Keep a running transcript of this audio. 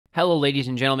Hello ladies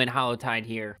and gentlemen, Hollowtide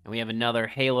here, and we have another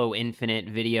Halo Infinite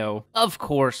video. Of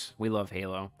course, we love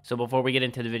Halo. So before we get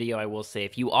into the video, I will say,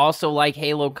 if you also like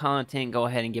Halo content, go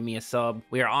ahead and give me a sub.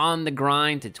 We are on the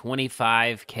grind to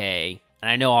 25K,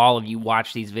 and I know all of you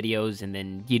watch these videos and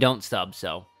then you don't sub,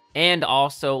 so. And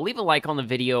also, leave a like on the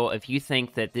video if you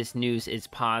think that this news is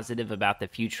positive about the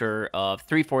future of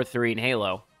 343 and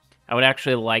Halo. I would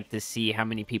actually like to see how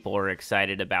many people are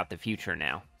excited about the future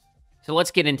now. So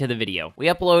let's get into the video. We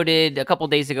uploaded a couple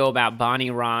days ago about Bonnie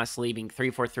Ross leaving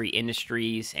 343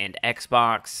 Industries and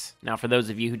Xbox. Now, for those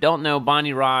of you who don't know,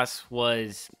 Bonnie Ross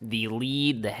was the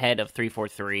head of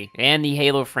 343 and the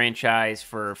Halo franchise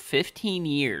for 15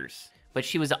 years. But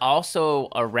she was also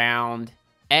around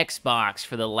Xbox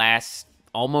for the last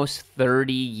almost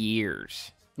 30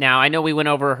 years. Now, I know we went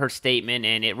over her statement,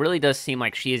 and it really does seem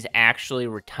like she is actually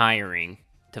retiring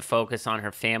to focus on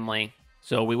her family.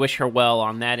 So we wish her well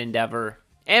on that endeavor.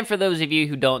 And for those of you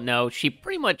who don't know, she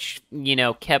pretty much,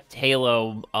 kept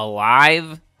Halo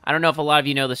alive. I don't know if a lot of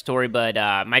you know the story, but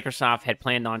Microsoft had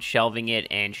planned on shelving it,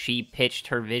 and she pitched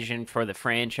her vision for the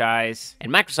franchise.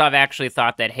 And Microsoft actually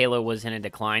thought that Halo was in a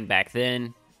decline back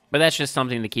then, but that's just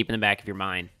something to keep in the back of your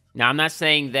mind. Now, I'm not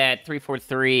saying that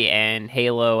 343 and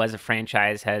Halo as a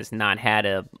franchise has not had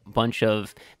a bunch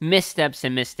of missteps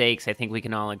and mistakes. I think we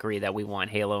can all agree that we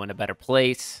want Halo in a better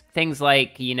place. Things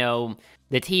like, the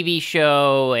TV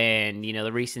show and,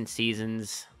 the recent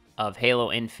seasons of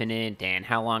Halo Infinite and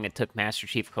how long it took Master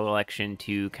Chief Collection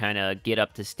to kind of get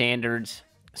up to standards.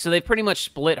 So they pretty much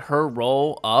split her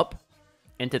role up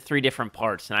into 3 different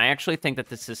parts. And I actually think that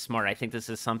this is smart. I think this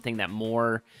is something that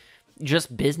more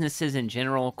just businesses in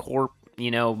general,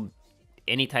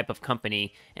 any type of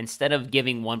company, instead of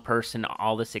giving one person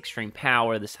all this extreme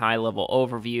power, this high-level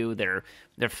overview,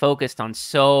 they're focused on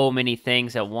so many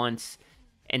things at once,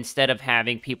 instead of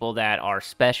having people that are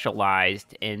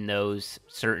specialized in those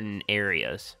certain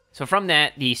areas. So from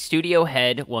that, the studio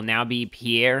head will now be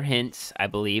Pierre Hintz, I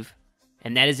believe,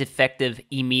 and that is effective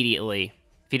immediately.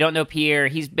 If you don't know Pierre,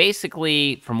 he's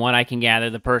basically, from what I can gather,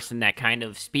 the person that kind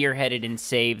of spearheaded and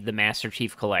saved the Master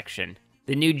Chief Collection.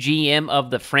 The new GM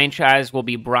of the franchise will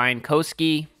be Brian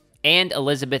Koski, and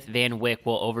Elizabeth Van Wyck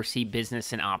will oversee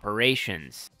business and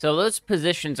operations. So those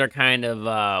positions are kind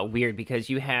of weird, because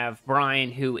you have Brian,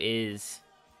 who is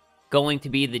going to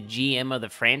be the GM of the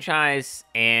franchise,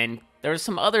 and there's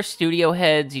some other studio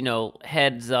heads,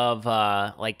 heads of,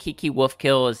 like Kiki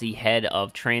Wolfkill is the head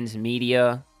of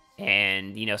transmedia.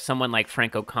 And, someone like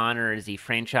Frank O'Connor is the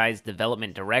franchise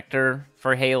development director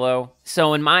for Halo.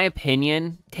 So in my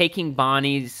opinion, taking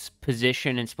Bonnie's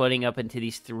position and splitting up into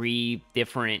these 3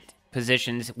 different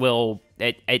positions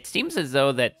it seems as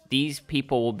though that these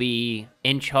people will be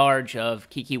in charge of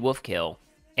Kiki Wolfkill,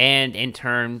 and in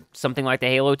turn, something like the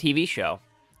Halo TV show.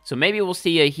 So maybe we'll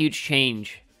see a huge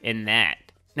change in that.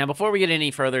 Now, before we get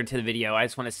any further into the video, I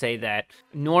just want to say that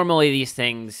normally these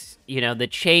things, the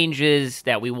changes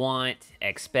that we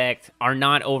expect, are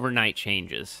not overnight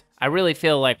changes. I really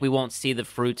feel like we won't see the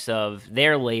fruits of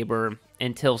their labor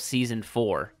until Season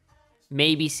 4.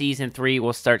 Maybe Season 3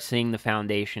 we'll start seeing the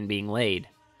foundation being laid.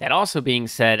 That also being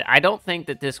said, I don't think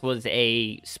that this was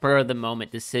a spur-of-the-moment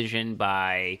decision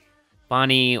by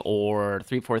Bonnie or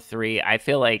 343. I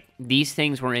feel like these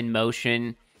things were in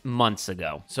motion months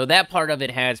ago. So that part of it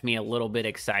has me a little bit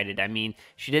excited. I mean,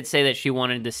 she did say that she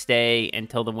wanted to stay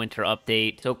until the winter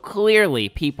update. So clearly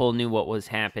people knew what was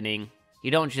happening. You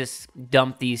don't just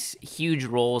dump these huge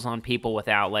roles on people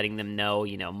without letting them know,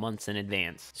 months in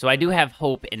advance. So I do have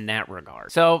hope in that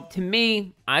regard. So to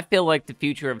me, I feel like the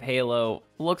future of Halo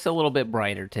looks a little bit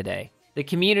brighter today. The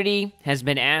community has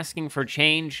been asking for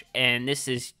change, and this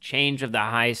is change of the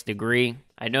highest degree.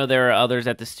 I know there are others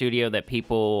at the studio that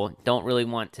people don't really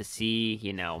want to see,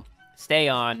 stay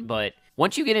on, but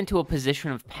once you get into a position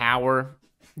of power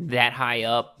that high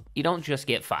up, you don't just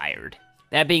get fired.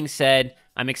 That being said,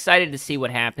 I'm excited to see what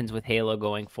happens with Halo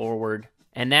going forward,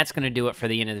 and that's going to do it for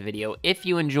the end of the video. If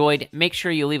you enjoyed, make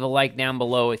sure you leave a like down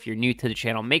below. If you're new to the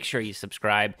channel, make sure you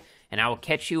subscribe, and I will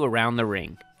catch you around the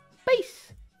ring. Peace!